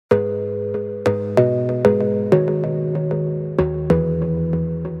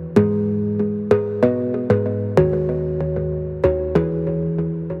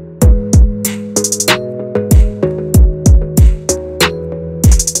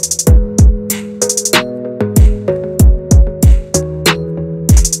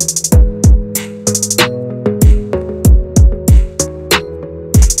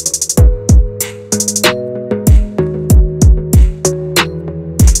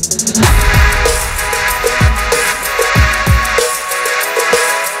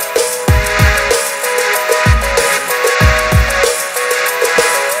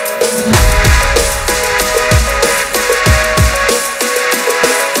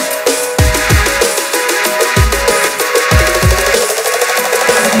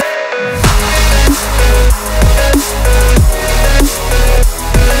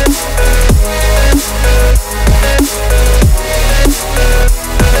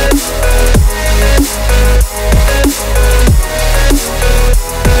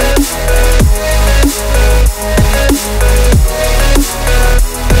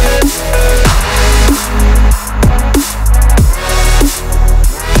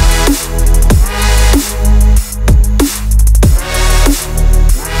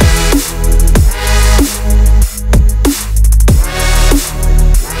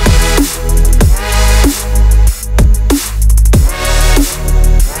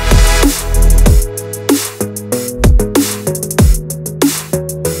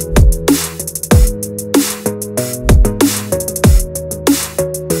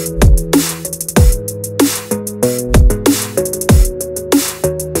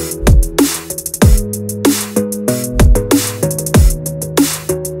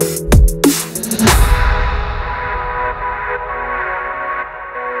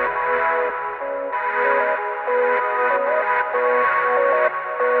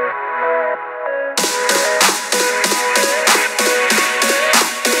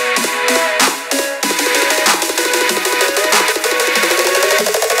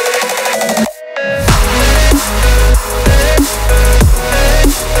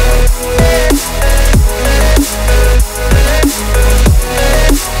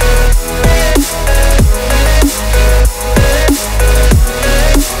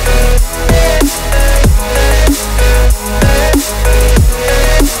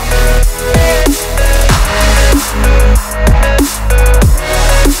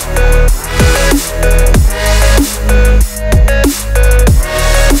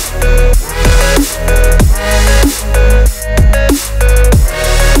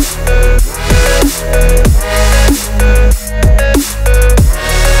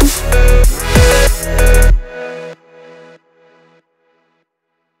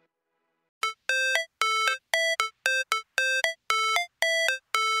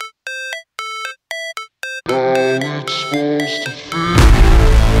Never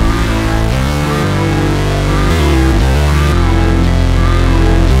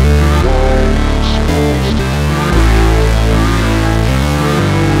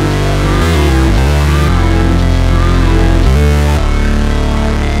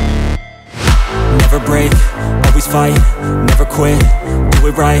break, always fight, never quit, do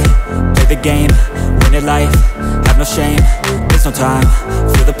it right, play the game, win it life, have no shame, there's no time,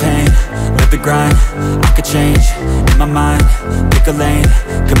 feel the pain, live the grind, I could change, in my mind, pick a lane,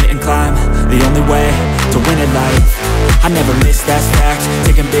 commit and climb, the only way to win it life, I never miss, that's fact,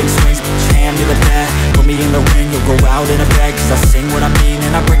 taking big swings, hand me the bat, put me in the ring, you'll go out in a bag, cause I sing what I mean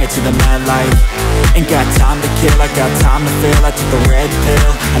and I bring it to the mad light, ain't got time to kill, I got time to feel, I took the red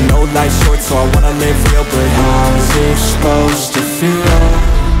pill, I know life's short so I wanna live real, but how's it supposed to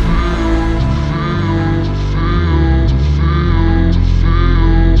feel?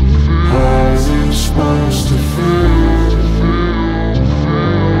 How's it supposed to feel?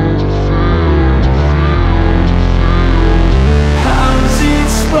 How's it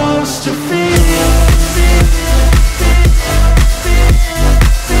supposed to feel?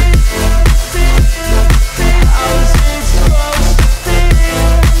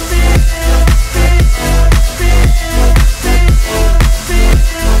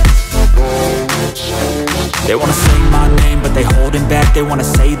 They wanna say my name, but they holding back. They wanna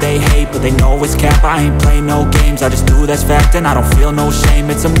say they hate, but they know it's cap. I ain't play no games, I just do that's fact. And I don't feel no shame,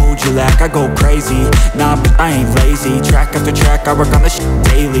 it's a mood you lack. I go crazy, nah, but I ain't lazy. Track after track, I work on this shit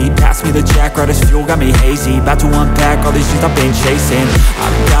daily. Pass me the jack, right as fuel, got me hazy. About to unpack all these things I've been chasing.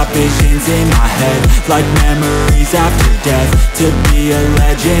 I've got visions in my head, like memories after death. To be a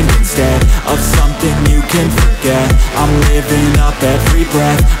legend instead of something you can forget. I'm living up every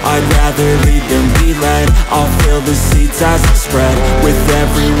breath, I'd rather lead than be led. I'll fill the seats as I spread with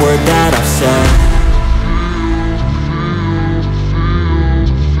every word that I've said.